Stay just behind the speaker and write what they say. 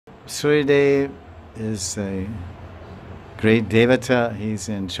Suryadev is a great devata. He's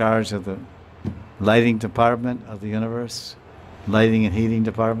in charge of the lighting department of the universe, lighting and heating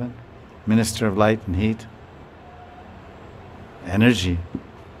department, minister of light and heat, energy,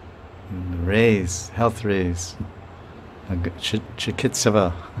 rays, health rays,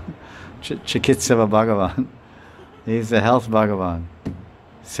 Chikitsava, Chikitsava Bhagavan. He's the health Bhagavan.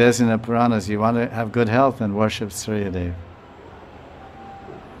 Says in the Puranas, you want to have good health, and worship Suryadev.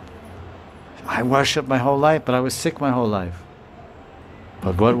 I worshiped my whole life, but I was sick my whole life.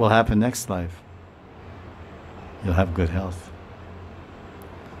 But what will happen next life? You'll have good health.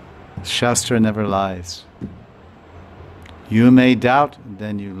 Shastra never lies. You may doubt,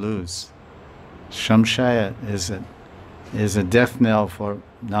 then you lose. Shamshaya is a death knell for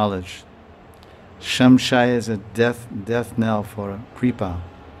knowledge. Shamshaya is a death knell for kripa.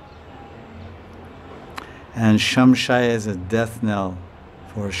 And Shamshaya is a death knell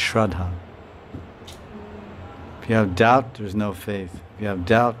for Shraddha. If you have doubt, there's no faith. If you have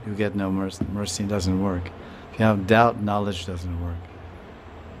doubt, you get no mercy. Mercy doesn't work. If you have doubt, knowledge doesn't work.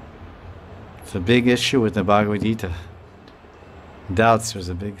 It's a big issue with the Bhagavad Gita. Doubts is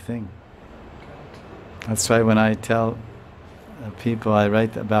a big thing. That's why when I tell people, I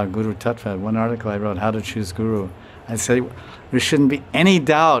write about Guru Tattva. One article I wrote, How to Choose Guru. I say, there shouldn't be any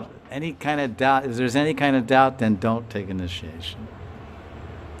doubt, any kind of doubt. If there's any kind of doubt, then don't take initiation.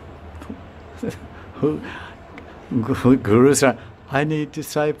 Gurus are, I need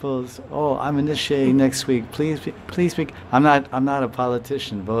disciples. Oh, I'm initiating next week. Please be. I'm not a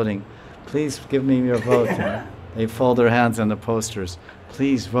politician voting. Please give me your vote. You know? They fold their hands on the posters.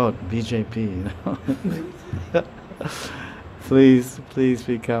 Please vote BJP. You know? Please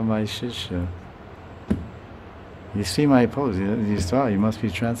become my shishya. You see my pose. You saw. You must be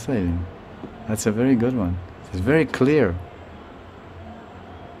translating. That's a very good one. It's very clear.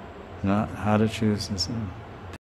 How to choose this.